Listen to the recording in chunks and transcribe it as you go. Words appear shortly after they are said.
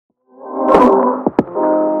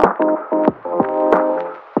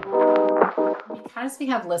As we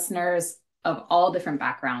have listeners of all different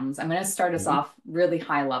backgrounds, I'm going to start us Mhm. off really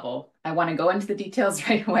high level. I want to go into the details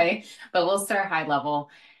right away, but we'll start high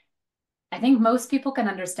level. I think most people can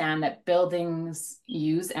understand that buildings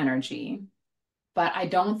use energy, but I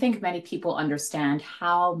don't think many people understand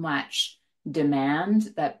how much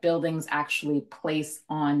demand that buildings actually place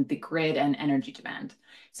on the grid and energy demand.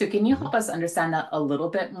 So, can you help Mhm. us understand that a little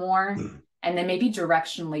bit more? And then maybe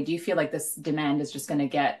directionally, do you feel like this demand is just going to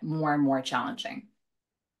get more and more challenging?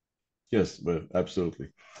 Yes, but absolutely.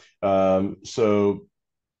 So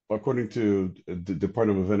according to the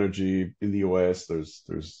Department of Energy in the US, there's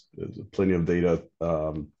plenty of data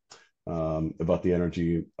about the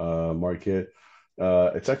energy market.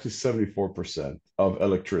 It's actually 74% of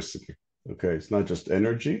electricity. Okay, it's not just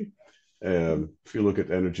energy. If you look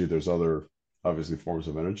at energy, there's other obviously forms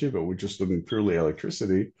of energy, but we're just looking purely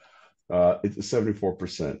electricity. It's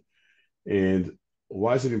 74%. And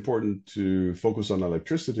why is it important to focus on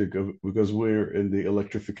electricity? Because we're in the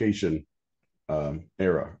electrification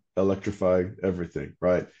era, electrify everything,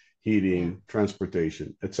 right? Yeah. Heating,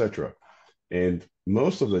 transportation, etc. And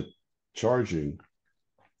most of the charging,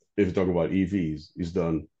 if you're talking about EVs, is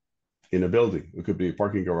done in a building. It could be a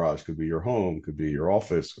parking garage, could be your home, could be your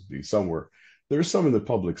office, could be somewhere. There's some in the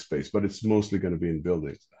public space, but it's mostly going to be in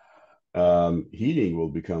buildings. Heating will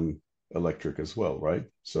become electric as well, right?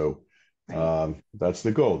 So Right. that's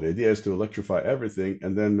the goal. The idea is to electrify everything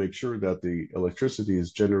and then make sure that the electricity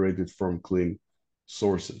is generated from clean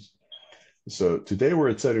sources. So today we're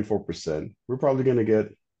at 74%. We're probably going to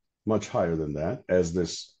get much higher than that as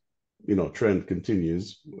this, trend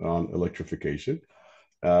continues on electrification.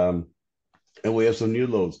 Um, and we have some new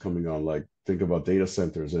loads coming on, like think about data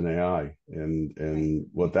centers and AI Right. and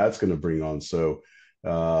what that's going to bring on. So,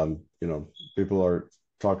 people are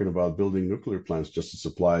talking about building nuclear plants just to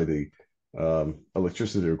supply the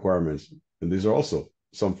electricity requirements, and these are also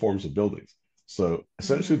some forms of buildings. So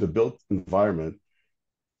essentially, Mhm. the built environment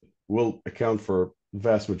will account for the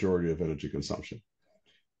vast majority of energy consumption.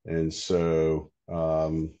 And so,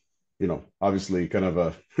 obviously, kind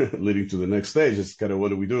of leading to the next stage is kind of what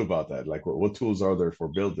do we do about that? Like, what tools are there for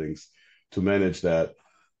buildings to manage that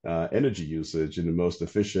energy usage in the most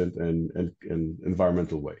efficient and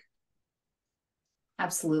environmental way?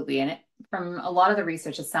 Absolutely. And from a lot of the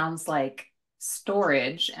research, it sounds like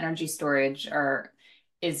energy storage,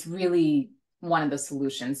 is really one of the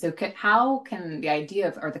solutions. So, how can the idea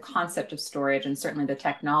of, or the concept of storage, and certainly the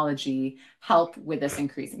technology, help with this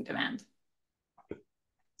increasing demand?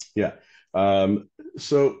 Yeah. Um,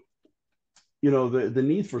 so, the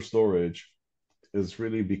need for storage has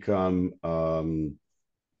really become, a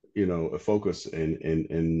focus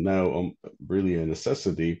and now really a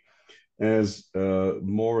necessity as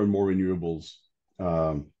more and more renewables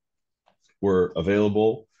um, were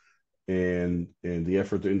available and the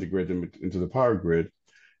effort to integrate them into the power grid.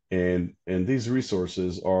 And these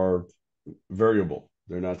resources are variable;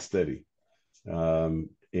 they're not steady.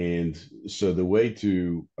 And so the way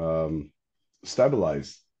to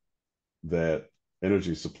stabilize that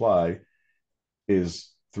energy supply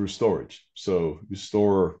is through storage. So you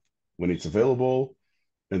store when it's available,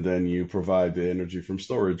 and then you provide the energy from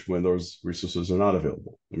storage when those resources are not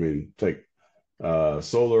available. I mean, take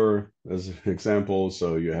solar as an example.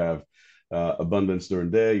 So you have abundance during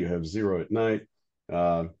the day, you have zero at night.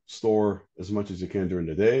 Store as much as you can during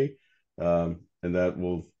the day, and that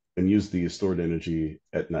will and use the stored energy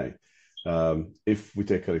at night. If we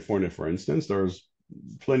take California, for instance, there's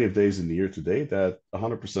plenty of days in the year today that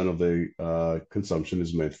 100% of the consumption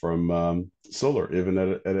is made from solar, even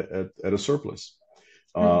at a surplus.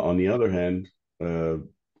 Mm. On the other hand, uh,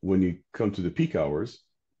 when you come to the peak hours,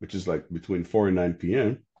 which is like between 4 and 9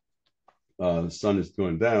 p.m., the sun is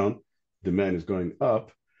going down, demand is going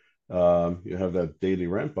up. You have that daily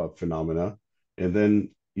ramp up phenomena. And then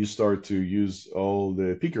you start to use all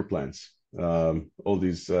the peaker plants, all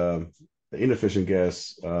these inefficient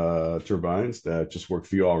gas turbines that just work a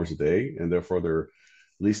few hours a day, and therefore they're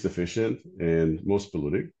least efficient and most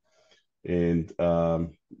polluting. And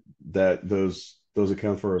that those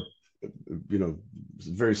account for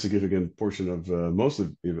very significant portion of most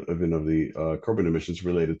of even of the carbon emissions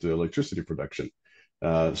related to electricity production.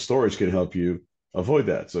 Storage can help you avoid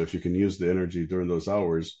that. So if you can use the energy during those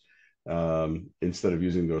hours instead of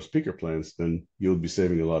using those peaker plants, then you'll be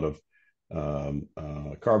saving a lot of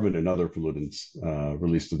carbon and other pollutants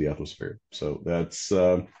released to the atmosphere. So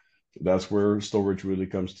that's where storage really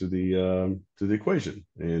comes to the equation.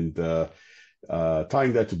 And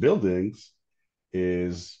tying that to buildings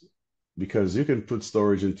is because you can put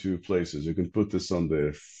storage in two places. You can put this on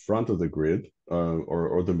the front of the grid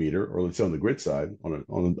or the meter, or let's say on the grid side,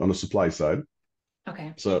 on a supply side.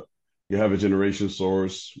 Okay. So you have a generation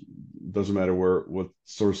source. Doesn't matter where what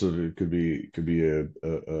source of it could be could be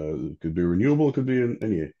renewable. It could be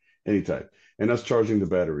in any type, and that's charging the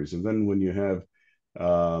batteries. And then when you have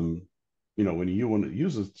um, when you want to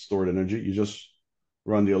use the stored energy, you just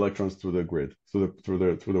run the electrons through the grid, through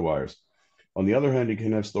the wires. On the other hand, you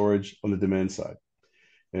can have storage on the demand side,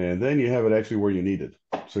 and then you have it actually where you need it.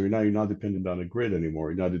 So you're not dependent on the grid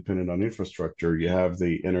anymore. You're not dependent on infrastructure. You have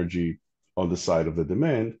the energy on the side of the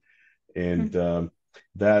demand, and Hmm.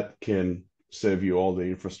 that can save you all the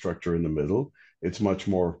infrastructure in the middle. It's much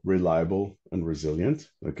more reliable and resilient,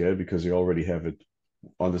 okay, because you already have it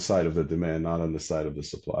on the side of the demand, not on the side of the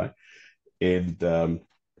supply. And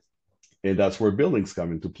and that's where buildings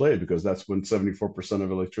come into play because that's when 74%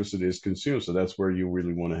 of electricity is consumed. So that's where you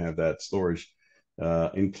really want to have that storage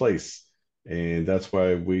in place. And that's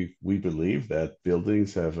why we believe that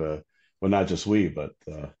buildings have a, well, not just we, but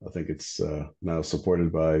I think it's now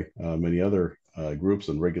supported by many other groups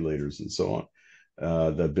and regulators and so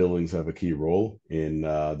on, that buildings have a key role in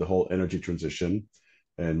the whole energy transition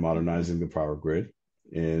and Hmm. modernizing the power grid.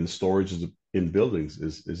 And storage in buildings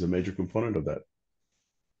is a major component of that.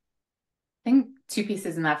 I think two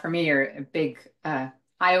pieces in that for me are a big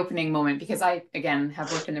eye-opening moment because I, again,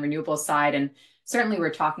 have worked in the renewable side and certainly we're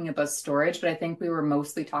talking about storage, but I think we were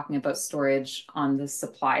mostly talking about storage on the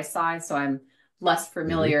supply side. So I'm less Mhm.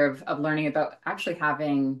 familiar of learning about actually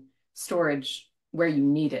having storage where you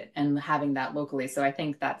need it and having that locally. So I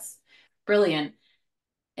think that's brilliant.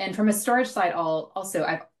 And from a storage side, also,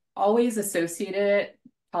 I've always associated it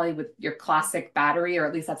probably with your classic battery, or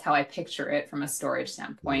at least that's how I picture it from a storage Mhm.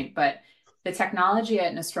 standpoint. But the technology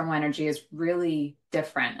at Nostromo Energy is really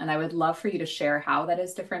different. And I would love for you to share how that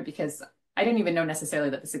is different because I didn't even know necessarily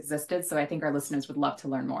that this existed. So I think our listeners would love to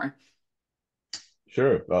learn more.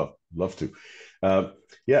 Sure. Oh, love to. Uh,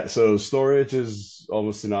 yeah, so storage is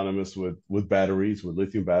almost synonymous with batteries, with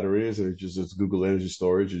lithium batteries, and it's Google Energy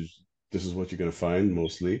Storage. This is what you're going to find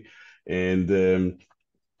mostly, and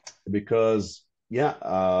because yeah,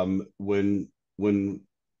 when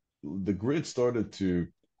the grid started to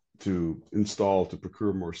install to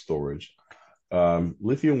procure more storage,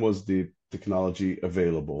 lithium was the technology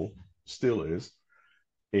available, still is,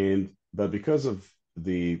 and but because of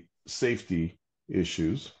the safety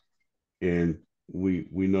issues and we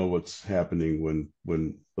know what's happening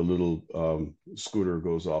when a little scooter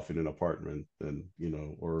goes off in an apartment and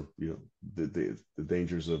or the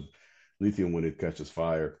dangers of lithium when it catches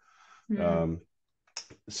fire. Hmm. um,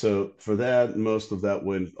 so for that, most of that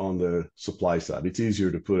went on the supply side. It's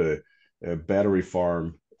easier to put a battery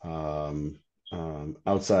farm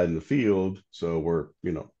outside in the field, so where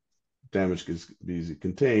damage can be easily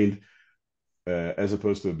contained, as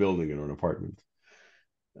opposed to a building or an apartment.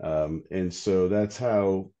 And so that's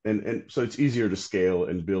how, and so it's easier to scale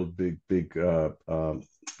and build big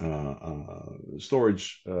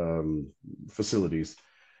storage facilities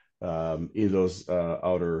in those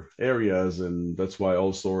outer areas. And that's why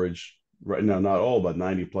all storage right now, not all, but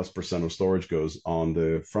 90+% of storage goes on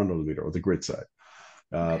the front of the meter or the grid side.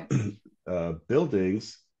 Uh, Okay.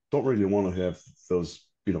 Buildings don't really want to have those,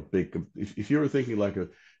 big. If you were thinking like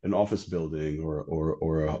an office building or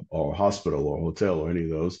a hospital or a hotel or any of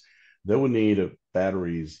those, they would need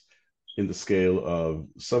batteries in the scale of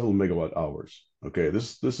several megawatt hours. Okay,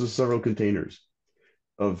 this is several containers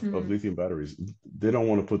of Hmm. lithium batteries. They don't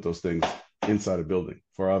want to put those things inside a building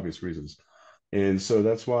for obvious reasons. And so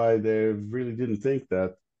that's why they really didn't think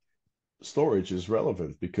that storage is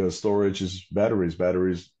relevant because storage is batteries.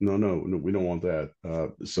 Batteries, no, we don't want that.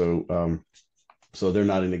 So they're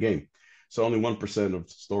not in the game. So only 1% of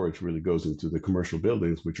storage really goes into the commercial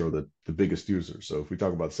buildings, which are the biggest users. So if we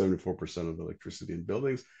talk about 74% of electricity in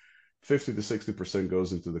buildings, 50 to 60%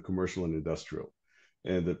 goes into the commercial and industrial,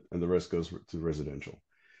 and the rest goes to residential.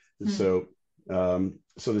 Hmm.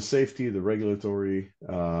 So the safety, the regulatory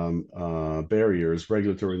barriers,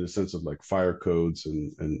 regulatory in the sense of like fire codes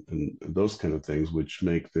and those kind of things, which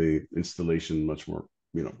make the installation much more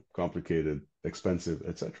complicated, expensive,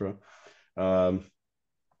 etc. Um,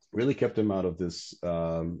 really kept them out of this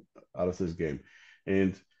game,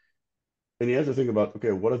 and and you have to think about,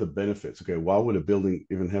 okay, what are the benefits? Okay, why would a building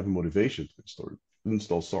even have a motivation to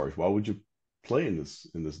install storage? Why would you play in this?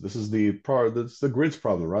 This is the part that's the grid's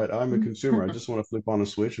problem, right? I'm a consumer. I just want to flip on a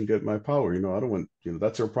switch and get my power. I don't want,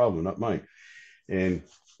 that's your problem, not mine. And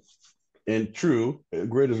and true,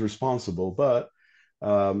 grid is responsible, but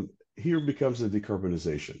here becomes the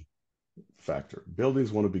decarbonization factor.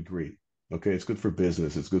 Buildings want to be green. Okay, it's good for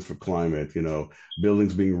business. It's good for climate.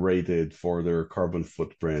 Buildings being rated for their carbon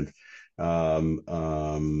footprint.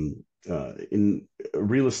 in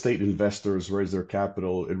real estate investors raise their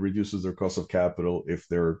capital, it reduces their cost of capital if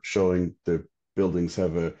they're showing the buildings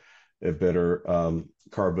have a better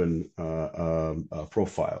carbon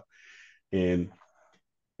profile. And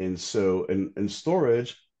and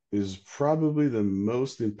storage is probably the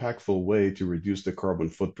most impactful way to reduce the carbon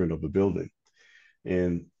footprint of a building.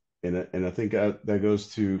 And and I think that goes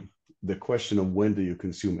to the question of when do you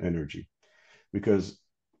consume energy? Because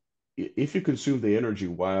if you consume the energy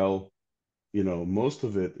while most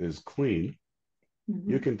of it is clean,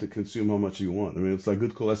 you Mhm. can consume how much you want. I mean, it's like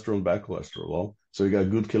good cholesterol and bad cholesterol. Well, so you got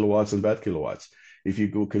good kilowatts and bad kilowatts. If you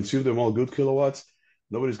go consume them all good kilowatts,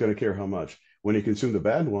 nobody's going to care how much. When you consume the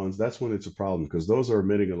bad ones, that's when it's a problem because those are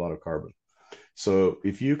emitting a lot of carbon. So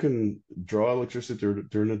if you can draw electricity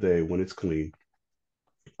during the day when it's clean,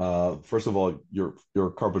 first of all,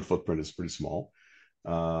 your carbon footprint is pretty small,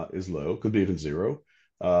 is low, could be even zero.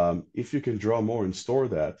 If you can draw more and store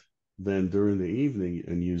that, then during the evening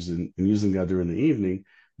and using that during the evening,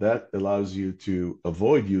 that allows you to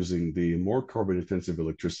avoid using the more carbon intensive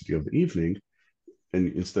electricity of the evening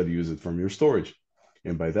and instead use it from your storage.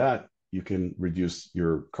 And by that, you can reduce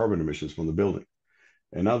your carbon emissions from the building.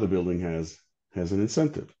 And now the building has an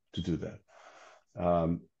incentive to do that.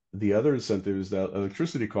 Um, the other incentive is that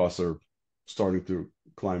electricity costs are starting to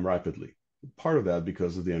climb rapidly. Part of that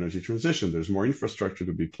because of the energy transition. There's more infrastructure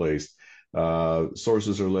to be placed.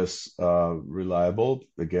 Sources are less reliable.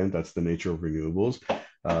 Again, that's the nature of renewables,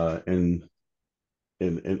 and,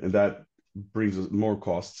 and that brings us more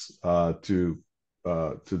costs to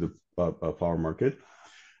the power market.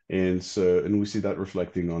 And we see that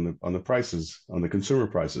reflecting on the prices, on the consumer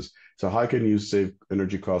prices. So how can you save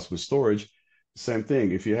energy costs with storage? Same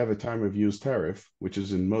thing. If you have a time of use tariff, which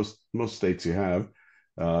is in most states you have,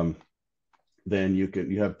 um, then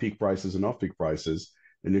you have peak prices and off peak prices,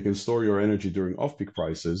 and you can store your energy during off peak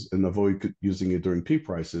prices and avoid using it during peak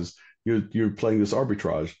prices. You're playing this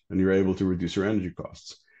arbitrage, and you're able to reduce your energy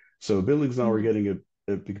costs. So buildings now are Mhm. getting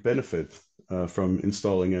a big benefit from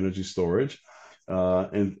installing energy storage,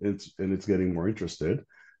 and it's getting more interested.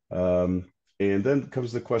 Um, and then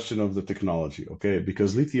comes the question of the technology, okay?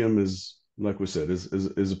 Because lithium is, like we said,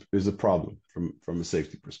 is a problem from a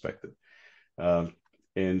safety perspective. Um,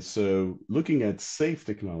 and so looking at safe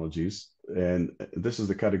technologies, and this is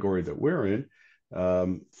the category that we're in,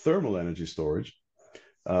 thermal energy storage,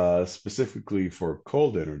 specifically for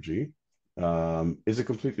cold energy, is a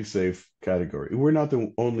completely safe category. We're not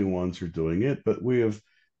the only ones who are doing it, but we have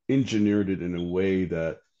engineered it in a way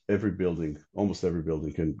that almost every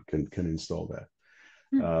building can install that.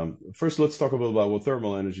 Mhm. First, let's talk a little about what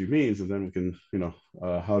thermal energy means, and then we can,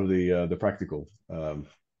 how the practical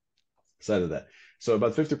side of that. So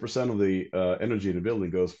about 50% of the energy in a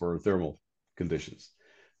building goes for thermal conditions,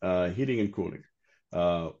 heating and cooling.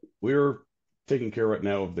 We're taking care right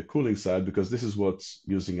now of the cooling side because this is what's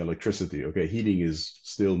using electricity. Okay, heating is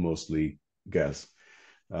still mostly gas.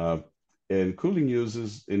 Uh, and cooling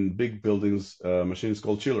uses in big buildings machines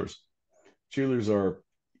called chillers. Chillers are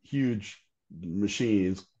huge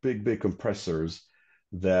machines, big compressors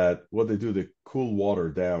that what they do, they cool water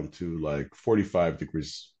down to like 45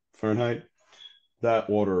 degrees Fahrenheit. That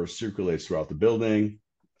water circulates throughout the building.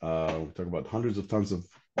 We talk about hundreds of tons of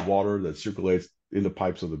water that circulates in the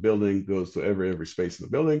pipes of the building, goes to every space in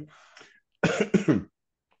the building.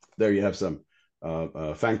 There you have some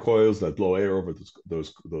fan coils that blow air over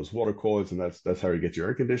those water coils, and that's how you get your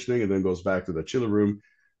air conditioning, and then goes back to the chiller room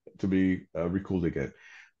to be recooled again.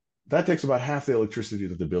 That takes about half the electricity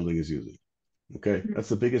that the building is using. Okay, that's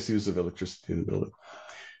the biggest use of electricity in the building.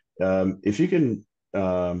 If you can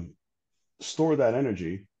store that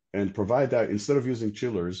energy and provide that instead of using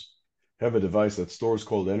chillers, have a device that stores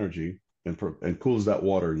cold energy and cools that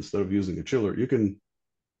water instead of using a chiller, you can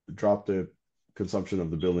drop the consumption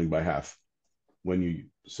of the building by half when you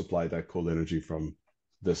supply that cold energy from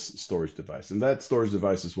this storage device. And that storage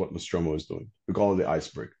device is what Nostromo is doing. We call it the ice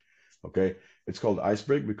brick. Okay. It's called ice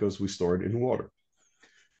brick because we store it in water.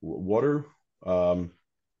 Water, um,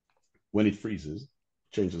 when it freezes,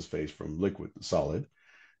 changes phase from liquid to solid.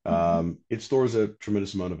 Mhm. It stores a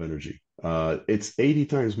tremendous amount of energy. It's 80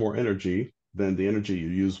 times more energy than the energy you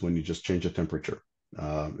use when you just change the temperature.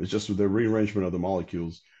 It's just the rearrangement of the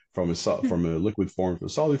molecules from a liquid form to a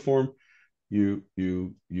solid form. You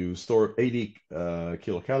store 80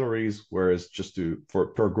 kilocalories, whereas for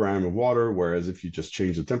per gram of water, whereas if you just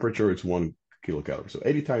change the temperature, it's 1 kilocalorie, so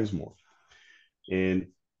 80 times more. And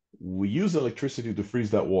we use electricity to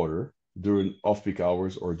freeze that water during off-peak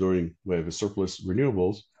hours or during we have a surplus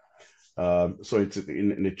renewables, so it's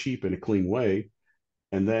in a cheap and a clean way.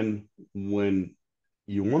 And then when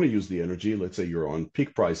you want to use the energy, let's say you're on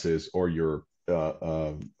peak prices or your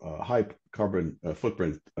high carbon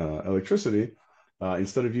footprint electricity,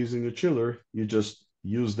 instead of using a chiller, you just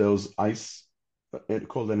use those ice,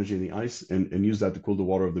 cold energy in the ice, and use that to cool the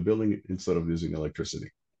water of the building instead of using electricity.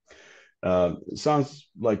 Sounds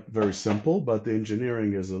like very simple, but the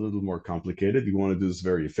engineering is a little more complicated. You want to do this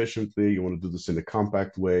very efficiently. You want to do this in a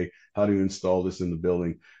compact way. How do you install this in the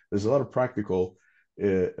building? There's a lot of practical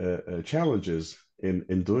challenges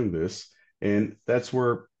in doing this, and that's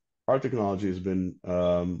where our technology has been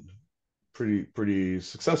pretty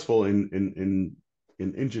successful in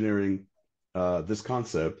engineering this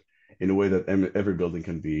concept in a way that every building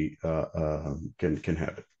can be can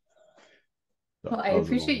have it. So Well, I that was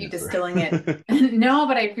a long appreciate you distilling it. answer. No,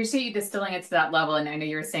 but I appreciate you distilling it to that level. And I know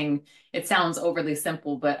you're saying it sounds overly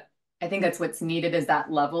simple, but I think that's what's needed is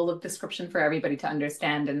that level of description for everybody to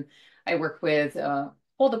understand. And I work with a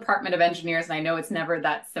whole department of engineers, and I know it's never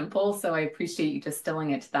that simple. So I appreciate you distilling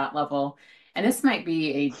it to that level. And this might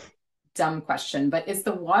be a dumb question, but is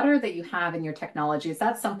the water that you have in your technology, is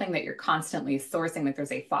that something that you're constantly sourcing, that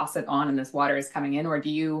there's a faucet on and this water is coming in, or do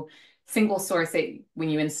you single source it when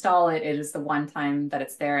you install it? It is the one time that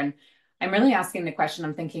it's there. And I'm really asking the question,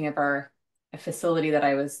 I'm thinking of a facility that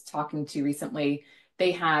I was talking to recently.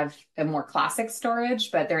 They have a more classic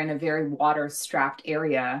storage, but they're in a very water strapped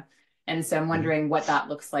area. And so I'm Mhm. wondering what that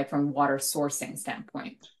looks like from a water sourcing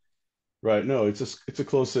standpoint. Right. No, it's a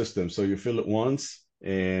closed system. So you fill it once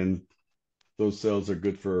and those cells are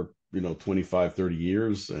good for, 25, 30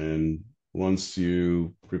 years. And once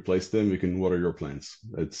you replace them, you can water your plants.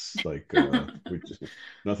 It's like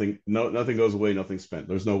nothing, nothing goes away, nothing spent.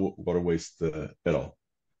 There's no water waste at all.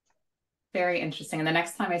 Very interesting. And the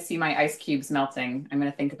next time I see my ice cubes melting, I'm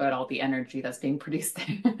going to think about all the energy that's being produced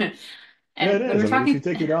there. Yeah, it And when is. we're I mean, if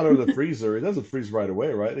you talking, take it out of the freezer, it doesn't freeze right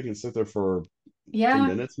away, right? It can sit there for 10 yeah,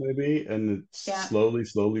 minutes maybe, and it yeah.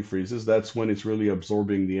 slowly freezes. That's when it's really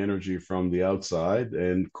absorbing the energy from the outside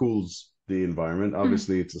and cools the environment. Hmm.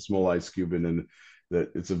 Obviously, it's a small ice cube, and then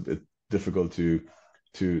that it's a bit difficult to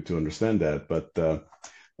understand that. But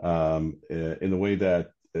in the way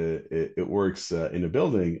that it works in a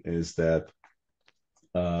building is that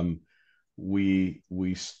um, we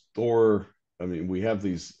store. I mean, we have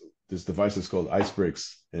these devices called ice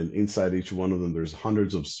bricks, and inside each one of them, there's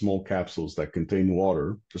hundreds of small capsules that contain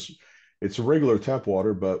water. Just it's regular tap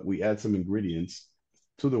water, but we add some ingredients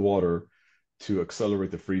to the water to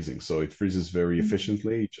accelerate the freezing. So it freezes very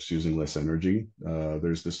efficiently, just using less energy.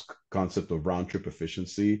 There's this concept of round trip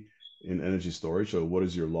efficiency in energy storage. So what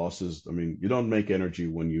is your losses? I mean, you don't make energy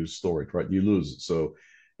when you store it, right? You lose. So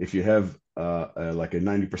if you have like a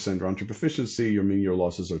 90% round trip efficiency, you mean your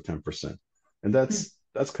losses are 10%. And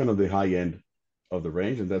that's kind of the high end of the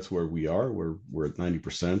range, and that's where we are. We're at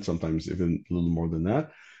 90%, sometimes even a little more than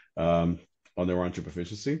that, on the round trip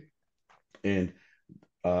efficiency. And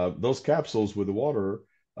those capsules with the water,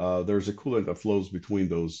 there's a coolant that flows between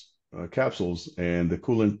those capsules, and the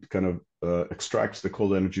coolant kind of extracts the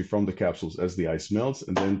cold energy from the capsules as the ice melts,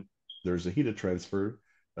 and then there's a heat transfer,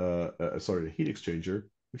 sorry, a heat exchanger,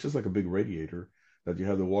 which is like a big radiator that you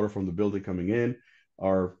have the water from the building coming in,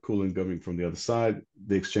 our coolant coming from the other side.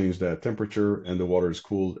 They exchange that temperature, and the water is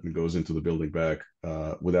cooled and goes into the building back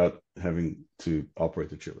without having to operate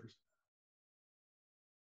the chillers.